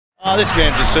Oh, this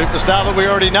man's a superstar, but we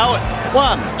already know it.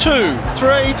 1, 2,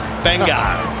 3, bingo.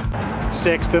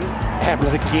 Sexton,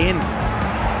 Hamlet again.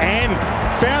 And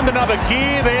found another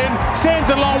gear then. Sends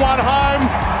a long one home.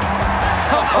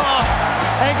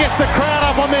 And gets the crowd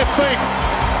up on their feet.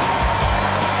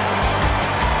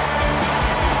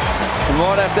 I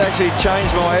might have to actually change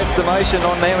my estimation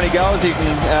on how many goals he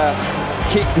can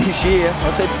kick this year. I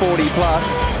said 40 plus.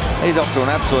 He's off to an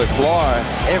absolute flyer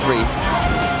every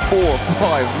 4 or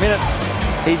 5 minutes.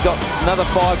 He's got another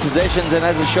 5 possessions and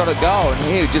has a shot at goal. And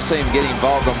here we just see him get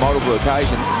involved on multiple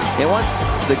occasions. And once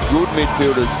the good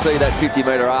midfielders see that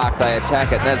 50-metre arc, they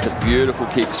attack it. And that's a beautiful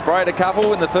kick. Sprayed a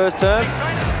couple in the first term.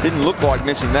 Didn't look like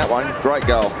missing that one. Great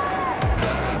goal.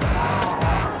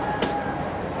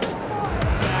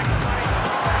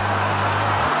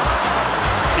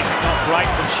 Great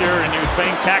from Sheridan, he was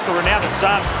being tackled, and now the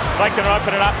Suns, they can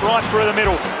open it up right through the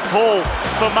middle. Hall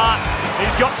for Martin,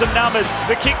 he's got some numbers.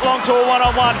 The kick long to a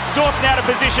one-on-one. Dawson out of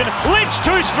position. Lynch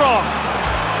too strong.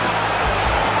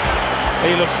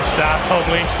 He looks to start, Tom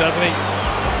Lynch, doesn't he?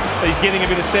 He's getting a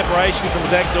bit of separation from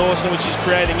Zach Dawson, which is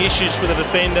creating issues for the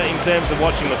defender in terms of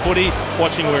watching the footy,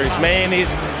 watching where his man is,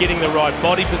 getting the right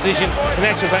body position. In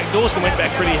actual fact, Dawson went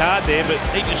back pretty hard there, but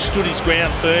he just stood his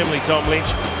ground firmly, Tom Lynch,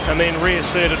 and then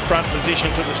reasserted front position,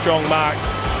 took a strong mark,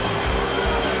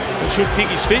 and should kick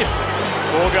his 5th.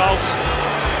 4 goals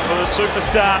for the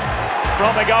superstar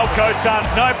from the Gold Coast Suns.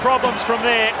 No problems from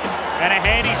there, and a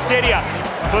handy steadier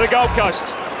for the Gold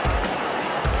Coast.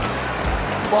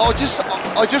 Well,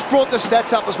 I just brought the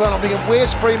stats up as well. I'm thinking,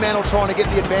 where's Fremantle trying to get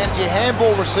the advantage here?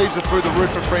 Handball receives it through the roof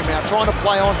for Fremantle, trying to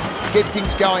play on, get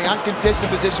things going. Uncontested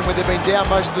position where they've been down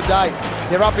most of the day.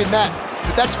 They're up in that.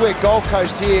 But that's where Gold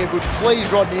Coast here would please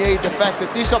Rodney Eade, the fact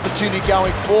that this opportunity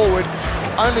going forward,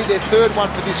 only their 3rd one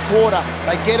for this quarter,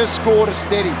 they get a score to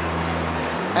steady.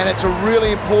 And it's a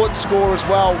really important score as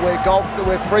well, where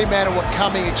Fremantle were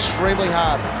coming extremely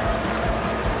hard.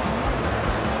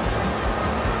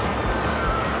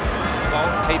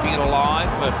 Keeping it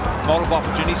alive for multiple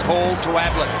opportunities. Hall to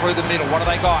Ablett through the middle. What do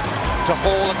they got? To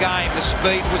Hall again. The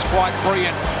speed was quite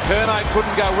brilliant. Curnow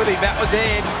couldn't go with him. That was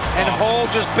Ed. And Hall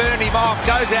just burned him off.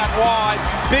 Goes out wide.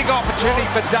 Big opportunity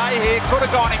for Day here. Could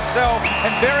have gone himself.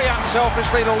 And very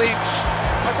unselfishly to Lynch.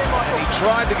 And he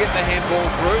tried to get the handball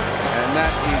through. And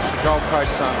that is the Gold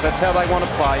Coast Suns. That's how they want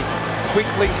to play. Quick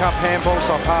link-up handballs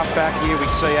off half-back here. We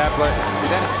see Ablett.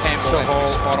 See, that handball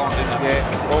was spot on, didn't it?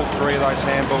 Yeah, all 3 of those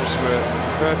handballs were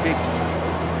perfect.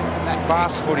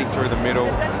 Fast footy through the middle,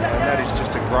 and that is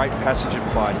just a great passage of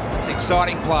play. It's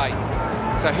exciting play.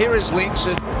 So here is Lynch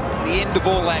at the end of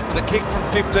all that with a kick from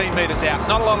 15 metres out.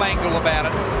 Not a lot of angle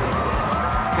about it.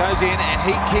 Goes in and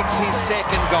he kicks his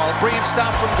 2nd goal. Brilliant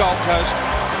stuff from Gold Coast.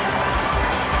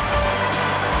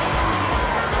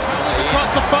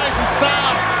 Across the face, and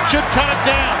Saab should cut it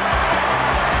down.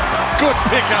 Good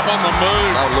pick-up on the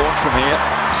move. They'll launch from here.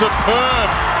 Superb.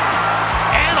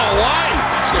 And away.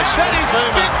 That is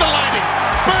scintillating.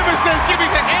 Boomer says, give me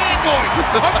the hand, boys.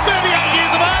 I'm 38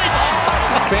 years of age.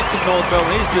 Defensive North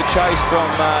Melbourne is the chase from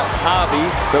Harvey,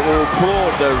 but we'll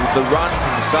applaud the run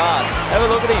from Saad. Have a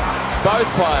look at him.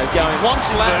 Both players going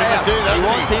flat out. He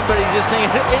wants him, but he's just thinking,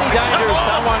 any danger of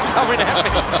someone coming at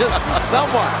me. Just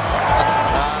someone.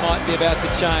 This might be about to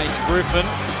change. Griffin.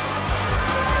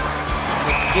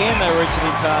 Again, they were reaching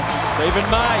him past Stephen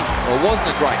May. Well, it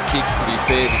wasn't a great kick, to be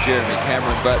fair to Jeremy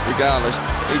Cameron, but regardless,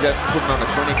 he's putting on a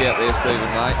clinic out there, Stephen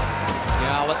May.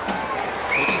 Garlett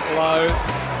puts it low.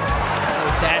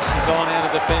 The dash is on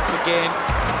out of defence again.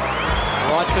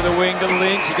 Right to the wing to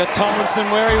Lynch. He got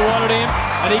Tomlinson where he wanted him,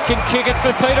 and he can kick it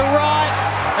for Peter Wright.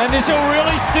 And this will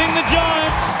really sting the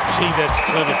Giants. Gee, that's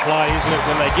clever play, isn't it?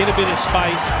 When they get a bit of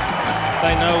space,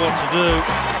 they know what to do.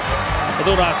 I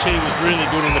thought Archie was really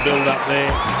good in the build-up there.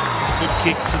 Good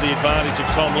kick to the advantage of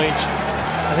Tom Lynch.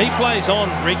 And he plays on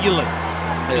regularly.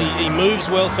 He moves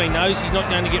well, so he knows he's not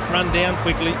going to get run down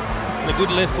quickly. And a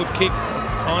good left foot kick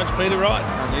finds Peter Wright.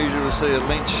 Unusual to see a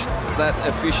Lynch that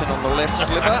efficient on the left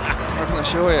slipper. I can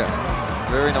assure you.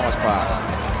 Very nice pass.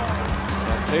 So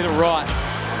Peter Wright.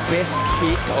 Best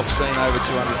kick I've seen over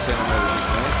 200 centimetres, this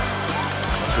man.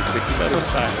 Should fix him. Doesn't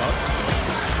say a lot.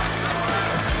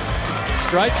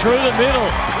 Straight through the middle,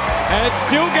 and it's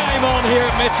still game on here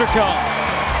at Metricon.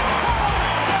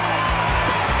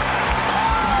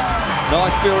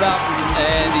 Nice build-up,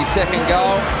 and his 2nd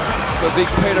goal for big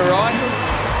Peter Wright.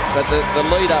 But the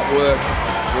lead-up work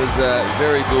was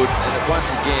very good, and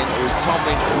once again, it was Tom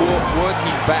Lynch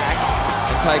working back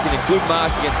and taking a good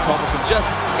mark against Thompson. Just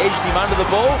edged him under the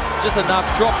ball, just enough,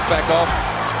 dropped back off,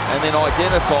 and then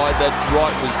identified that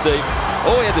Wright was deep.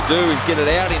 All he had to do is get it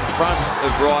out in front of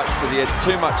Wright because he had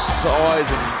too much size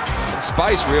and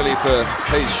space really for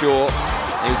Pete Shaw.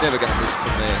 He was never going to miss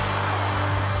from there.